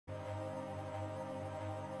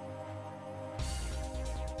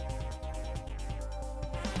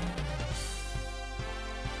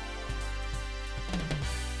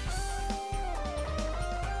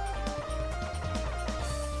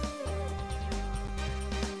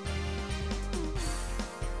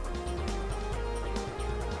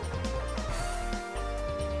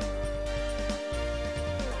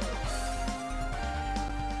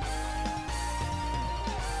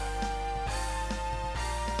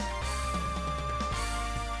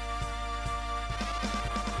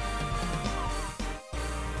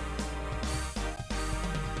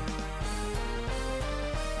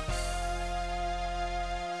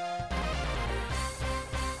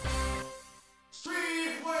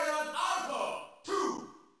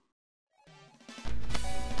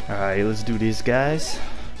Alright, let's do this, guys.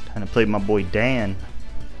 Time to play my boy Dan.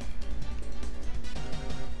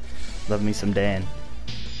 Love me some Dan.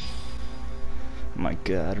 Oh my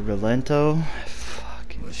god, Relento?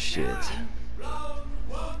 Fucking shit.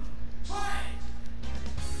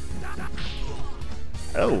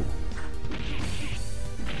 Oh.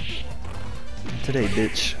 Today,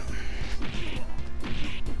 bitch.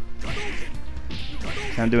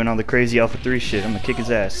 I'm doing all the crazy Alpha 3 shit. I'm gonna kick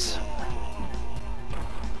his ass.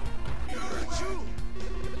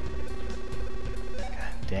 God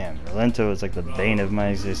damn, Relento is like the bane of my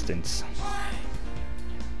existence.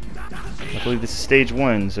 Luckily this is stage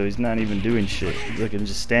 1, so he's not even doing shit. Look at him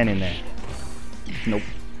just standing there. Nope.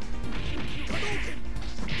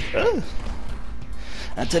 Ugh.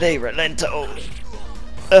 Not today, Relento!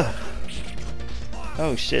 Ugh.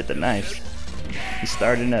 Oh shit, the knife. He's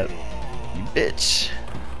starting up. You bitch.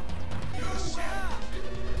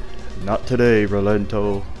 Not today,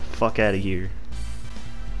 Relento. Fuck out of here.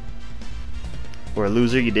 For a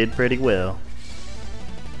loser, you did pretty well.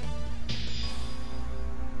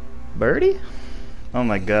 Birdie? Oh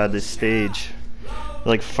my god, this stage.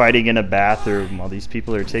 Like fighting in a bathroom while these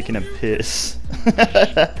people are taking a piss.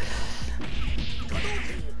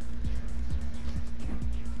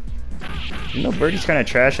 You know, Birdie's kind of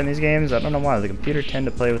trash in these games. I don't know why. The computer tend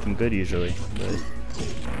to play with him good usually. But...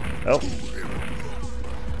 oh.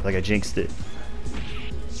 Like I jinxed it.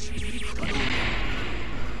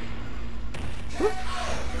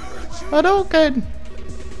 Hadouken!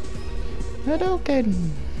 Hadouken!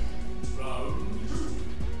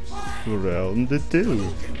 Round the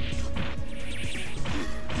 2.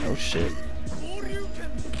 Oh shit.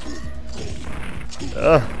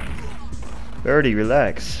 Ugh. Birdie,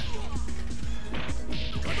 relax.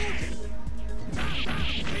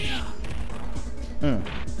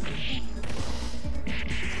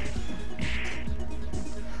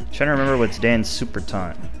 Trying to remember what's Dan's super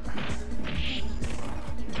taunt.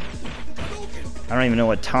 I don't even know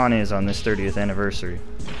what taunt is on this 30th anniversary.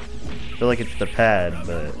 I feel like it's the pad,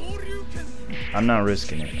 but I'm not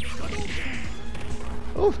risking it.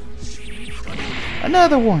 Oh,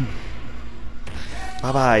 another one.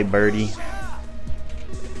 Bye bye, Birdie.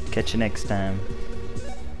 Catch you next time.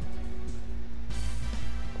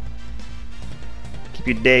 Keep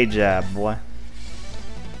your day job, boy.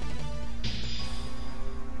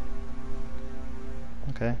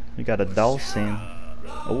 Okay, we got a doll scene.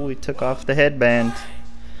 Oh, he took off the headband.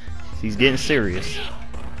 He's getting serious.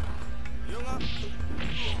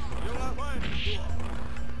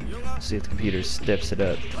 Let's see if the computer steps it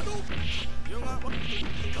up.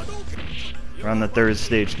 We're on the 3rd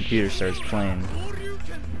stage, computer starts playing.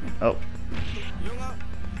 Oh.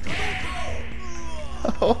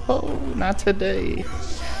 Oh, not today.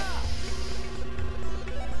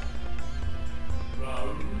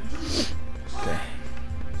 Okay.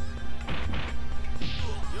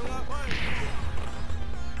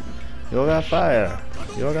 Yoga fire.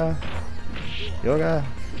 Yoga. Yoga.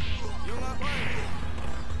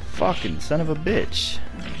 Fucking son of a bitch.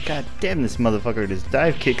 God damn, this motherfucker does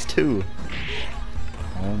dive kicks too.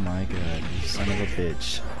 Oh my god, you son of a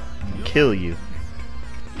bitch. I'm gonna kill you.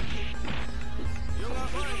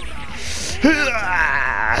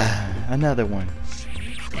 Another one.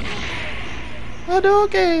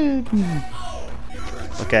 Hadouken!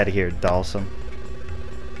 Fuck out of here, Dalsum.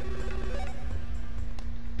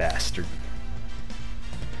 Bastard.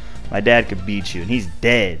 My dad could beat you, and he's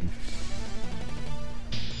dead.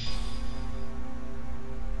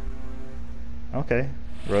 Okay,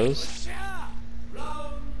 Rose. I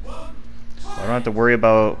don't have to worry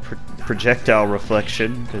about projectile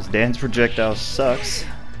reflection, because Dan's projectile sucks.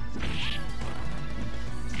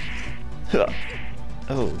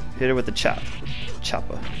 Oh, hit her with the chopper.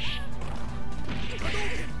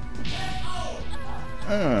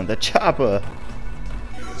 The chopper.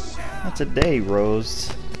 Not today,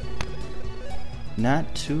 Rose.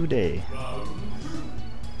 Not today.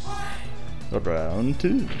 Round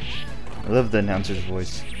 2. I love the announcer's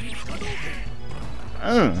voice.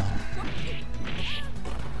 I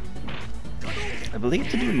believe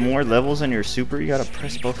to do more levels on your super, you gotta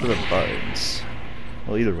press both of the buttons.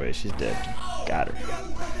 Well, either way, she's dead. Got her.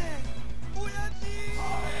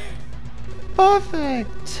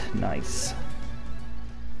 Perfect! Nice.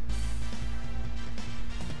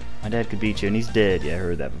 My dad could beat you, and he's dead. Yeah, I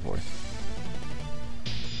heard that before.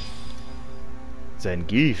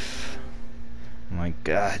 Zangief. Oh my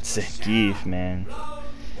god, Zangief, man.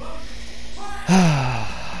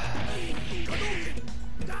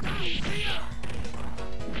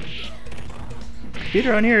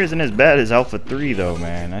 Computer on here isn't as bad as Alpha 3 though,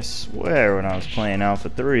 man. I swear when I was playing Alpha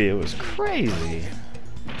 3 it was crazy.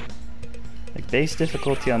 Like, base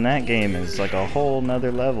difficulty on that game is like a whole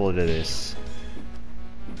nother level to this.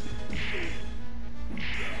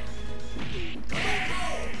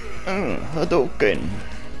 Hadouken.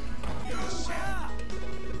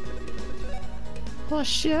 Oh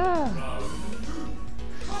shit.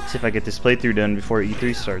 See if I get this playthrough done before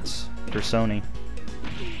E3 starts for Sony.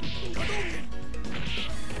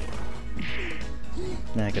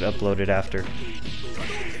 Then I could upload it after.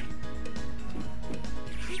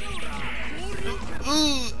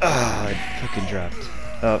 Ah, I fucking dropped.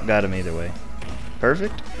 Oh, got him either way.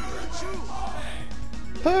 Perfect?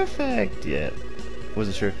 Perfect! Yeah.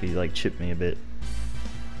 Wasn't sure if he like chipped me a bit.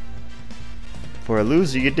 For a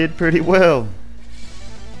loser, you did pretty well.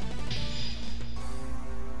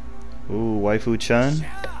 Ooh, waifu Chun.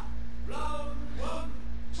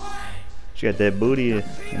 She got that booty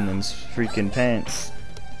in them freaking pants.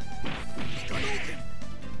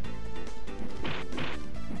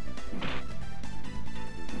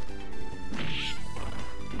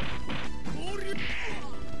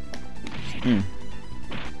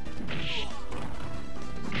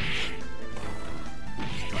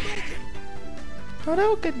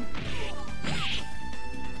 Hadouken.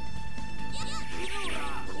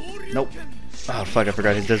 Nope. Oh fuck, I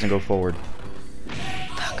forgot his doesn't go forward.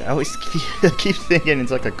 Fuck, I always keep thinking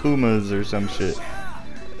it's like Akuma's or some shit.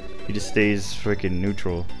 He just stays freaking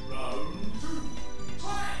neutral.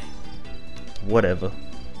 Whatever.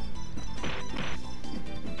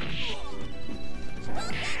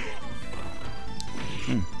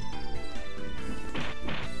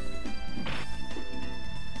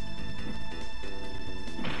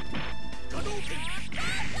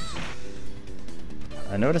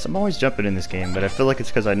 I notice I'm always jumping in this game, but I feel like it's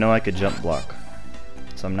because I know I could jump block.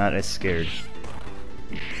 So I'm not as scared.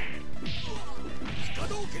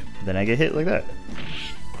 Then I get hit like that.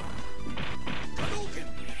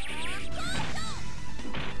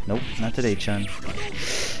 Nope, not today, Chun.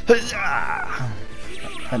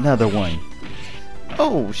 Another one.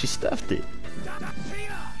 Oh, she stuffed it.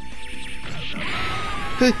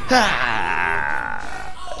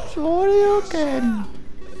 Shoryuken.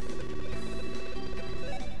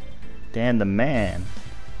 Damn the man.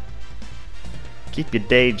 Keep your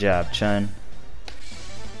day job, Chun.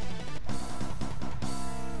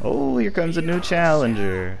 Oh, here comes a new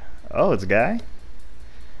challenger. Oh, it's a guy?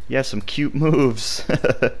 You have some cute moves.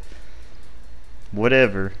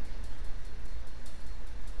 Whatever.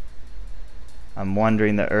 I'm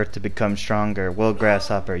wandering the earth to become stronger. Well,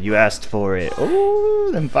 grasshopper, you asked for it. Oh,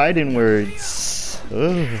 them fighting words.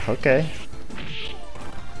 Oh, okay.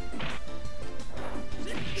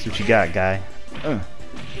 See what you got, guy.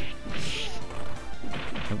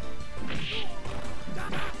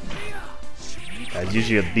 Guy's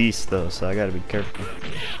usually a beast, though, so I gotta be careful.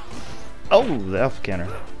 Oh, the alpha counter.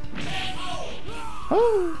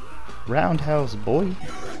 Oh, roundhouse, boy.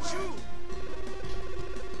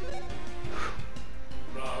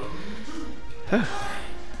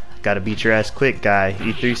 Gotta beat your ass quick, guy.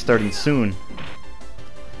 E3 starting soon.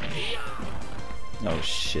 Oh,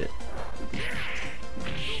 shit.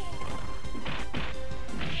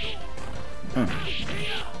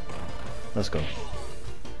 Let's go.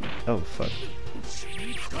 Oh, fuck.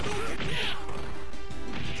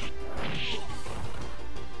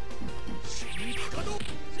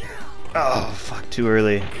 Oh, fuck, too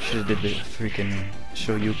early. Should've did the freaking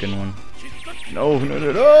Shoryuken one. No, no,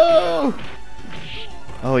 no, no!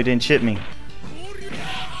 Oh, he didn't chip me.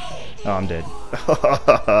 Oh, I'm dead.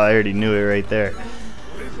 I already knew it right there.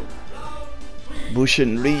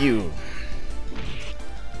 Bushin Ryu.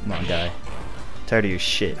 Come on, guy. Tired of your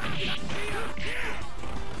shit.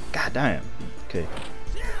 God damn. Okay.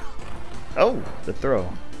 Oh, the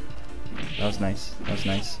throw. That was nice. That was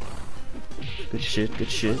nice. Good shit.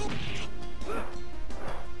 Good shit.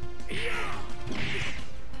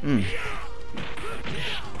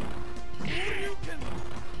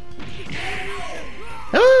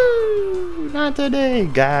 Oh, not today,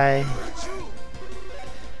 guy.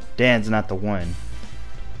 Dan's not the one.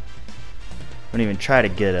 Don't even try to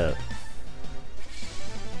get up.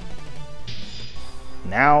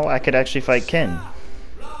 Now I could actually fight Ken.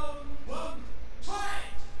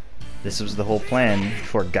 This was the whole plan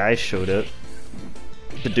before guys showed up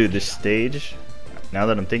to do this stage. Now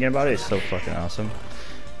that I'm thinking about it, it's so fucking awesome.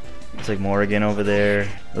 It's like Morrigan over there.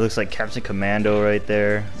 It looks like Captain Commando right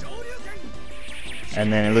there.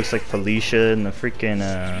 And then it looks like Felicia in the freaking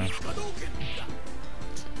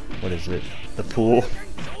what is it? The pool.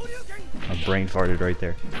 My brain farted right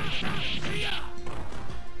there.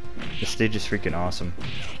 The stage is freaking awesome.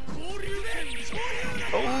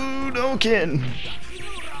 Oh no, Ken!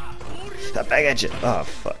 Stop back at you! Oh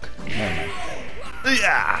fuck. Never mind.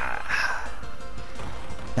 Yeah.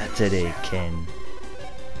 Not today, Ken.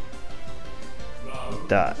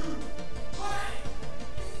 That.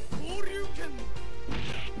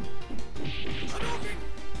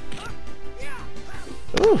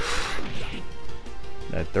 Oof.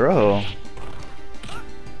 That throw.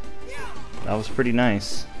 That was pretty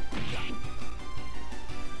nice.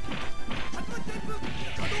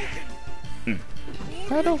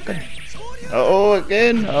 Hadouken. Oh,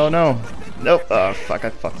 again? Oh no. Nope. Oh fuck, I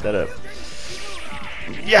fucked that up.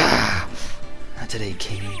 Yeah. Not today,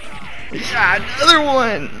 King. Yeah, another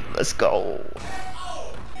one. Let's go.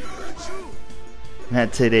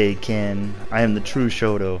 Not today, Ken. I am the true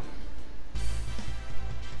Shoto.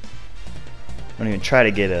 Don't even try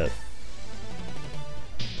to get up.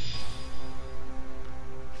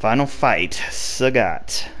 Final fight,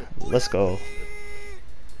 Sagat. Let's go.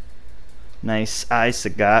 Nice eye,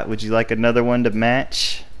 Sagat. Would you like another one to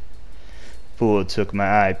match? Fool took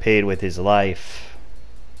my eye, paid with his life.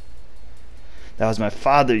 That was my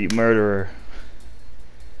father, you murderer.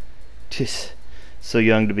 Tis so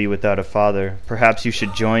young to be without a father. Perhaps you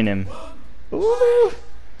should join him. Ooh.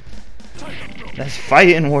 That's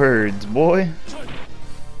fighting words, boy.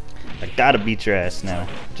 I gotta beat your ass now,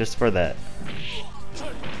 just for that.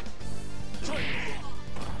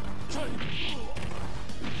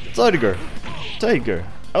 Tiger! Tiger!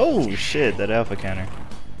 Oh shit, that alpha counter.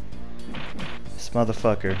 This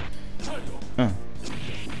motherfucker.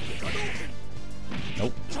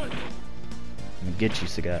 Nope. I'm gonna get you,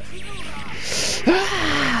 Sagat.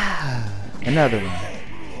 Another one.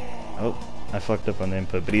 Oh, I fucked up on the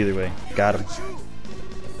input, but either way, got him.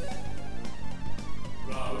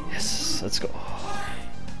 Yes, let's go.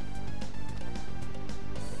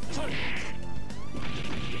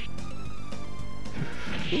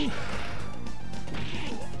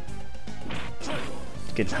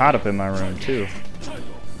 It's getting hot up in my room too.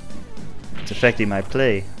 It's affecting my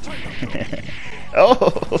play. Oh,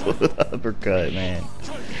 uppercut, man.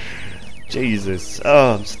 Jesus.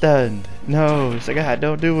 Oh, I'm stunned. No, it's like, God,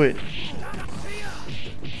 don't do it.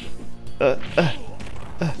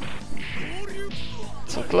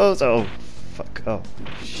 So close. Oh, fuck. Oh,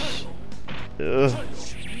 shh.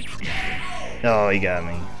 Oh, he got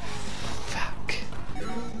me. Fuck.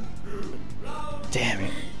 Damn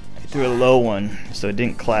it. I threw a low one, so it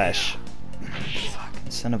didn't clash.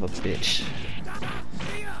 Fucking son of a bitch.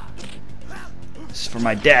 This is for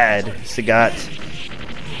my dad, Sagat.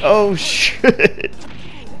 Oh, shit.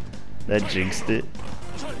 That jinxed it.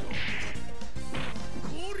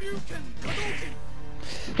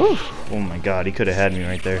 Whew. Oh my god, he could have had me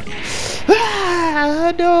right there.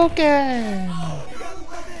 Ah, Hadouken!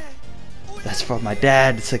 That's for my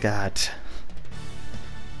dad, Sagat.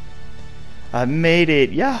 I made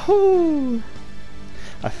it! Yahoo!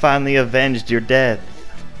 I finally avenged your death.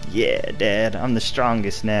 Yeah, Dad, I'm the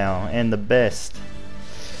strongest now, and the best.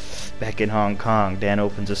 Back in Hong Kong, Dan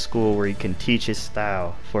opens a school where he can teach his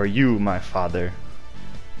style. For you, my father.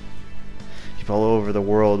 People all over the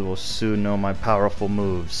world will soon know my powerful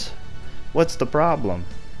moves. What's the problem?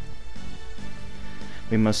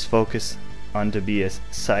 We must focus on to be a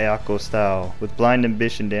Sayako style. With blind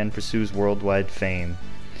ambition, Dan pursues worldwide fame.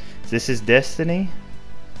 Is this his destiny?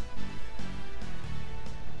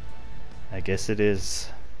 I guess it is.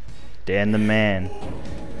 Dan the man.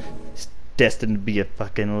 He's destined to be a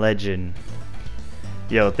fucking legend.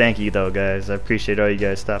 Yo, thank you though, guys. I appreciate all you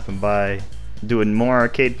guys stopping by. Doing more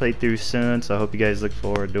arcade playthroughs soon, so I hope you guys look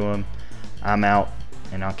forward to them. I'm out,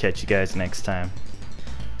 and I'll catch you guys next time.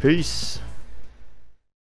 Peace.